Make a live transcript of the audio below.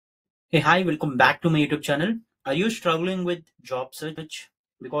Hey, hi, welcome back to my YouTube channel. Are you struggling with job search?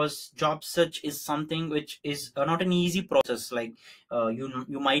 Because job search is something which is not an easy process. Like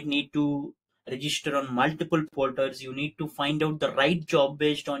you might need to register on multiple portals. You need to find out the right job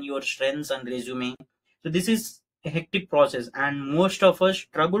based on your strengths and resume. So this is a hectic process, and most of us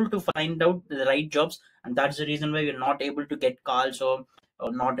struggle to find out the right jobs, and that's the reason why we're not able to get calls or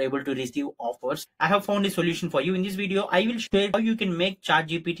not able to receive offers. I have found a solution for you. In this video, I will share how you can make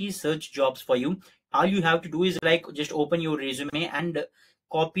ChatGPT search jobs for you. All you have to do is like just open your resume and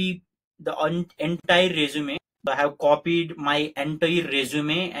copy the entire resume. I have copied my entire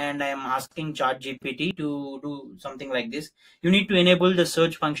resume and I am asking ChatGPT to do something like this. You need to enable the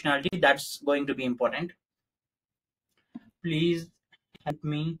search functionality. That's going to be important. Please help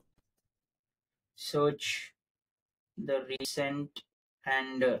me search the recent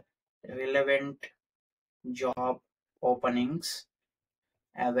and relevant job openings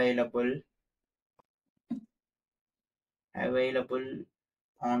available available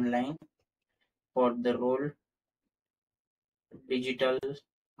online for the role digital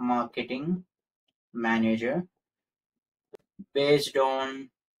marketing manager based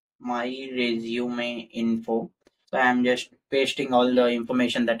on my resume info. So I'm just pasting all the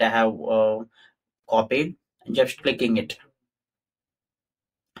information that I have copied, just clicking it.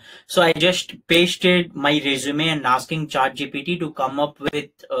 So I just pasted my resume and asking ChatGPT to come up with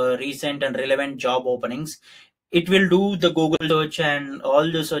recent and relevant job openings. It will do the Google search and all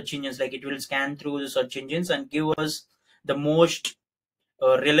the search engines, like it will scan through the search engines and give us the most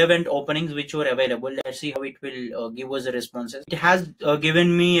relevant openings which were available. Let's see how it will give us the responses. It has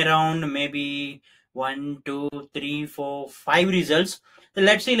given me around maybe 1, 2, 3, 4, 5 results. So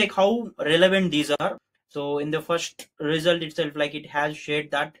let's see like how relevant these are. So in the first result itself, like it has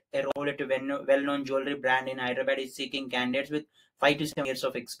shared that a role at a well-known jewelry brand in Hyderabad is seeking candidates with 5 to 7 years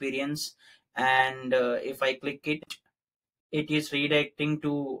of experience. And if I click it, it is redirecting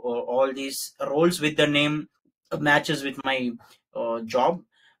to all these roles with the name matches with my job.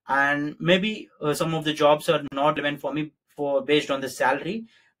 And maybe some of the jobs are not relevant for me for based on the salary,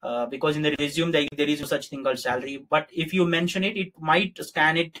 because in the resume there is no such thing called salary, but if you mention it, it might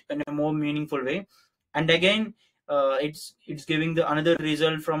scan it in a more meaningful way. And again, it's giving the another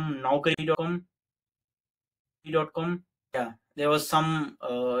result from naukari.com. Yeah, there was some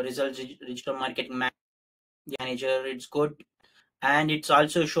results. Digital marketing manager, it's good. And it's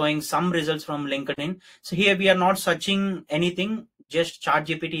also showing some results from LinkedIn. So here we are not searching anything, just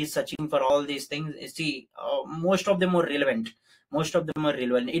ChatGPT is searching for all these things. You see, most of them are relevant. Most of them are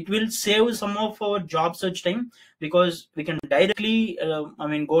relevant. It will save some of our job search time because we can directly,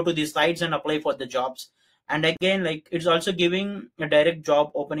 go to these sites and apply for the jobs. And again, like it's also giving a direct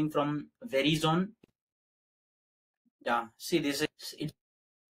job opening from Verizon. Yeah, see this is it's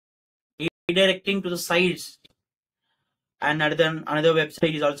redirecting to the sites, and another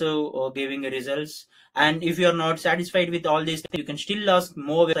website is also giving results. And if you are not satisfied with all these things, you can still ask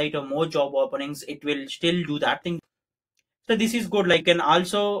more website or more job openings, it will still do that thing. So this is good. Like, and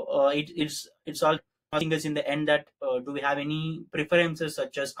also it's all asking us in the end that do we have any preferences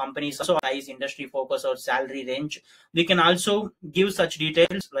such as company size, industry focus, or salary range. We can also give such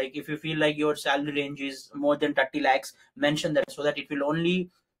details, like if you feel like your salary range is more than 30 lakhs, mention that so that it will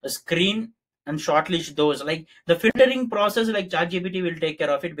only screen and shortlist those. Like the filtering process, like ChatGPT will take care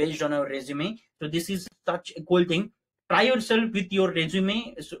of it based on our resume. So this is such a cool thing. Try yourself with your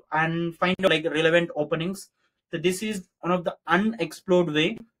resume and find out like relevant openings. So this is one of the unexplored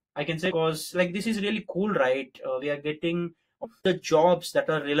way, I can say, because like this is really cool, right? We are getting the jobs that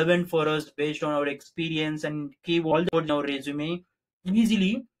are relevant for us based on our experience and keywords in our resume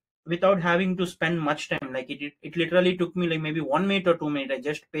easily without having to spend much time. Like it literally took me like maybe 1 minute or 2 minutes. I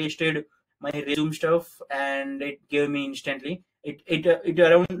just pasted my resume stuff and it gave me instantly. It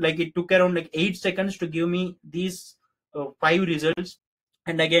around like it took around like 8 seconds to give me these 5 results.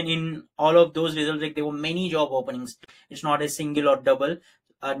 And again, in all of those results, like there were many job openings. It's not a single or double.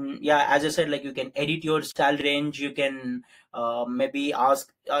 And yeah, as I said, like you can edit your salary range. You can maybe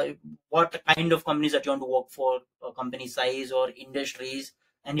ask what kind of companies that you want to work for, company size or industries,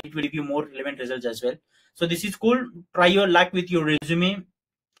 and it will give you more relevant results as well. So this is cool. Try your luck with your resume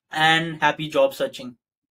and happy job searching.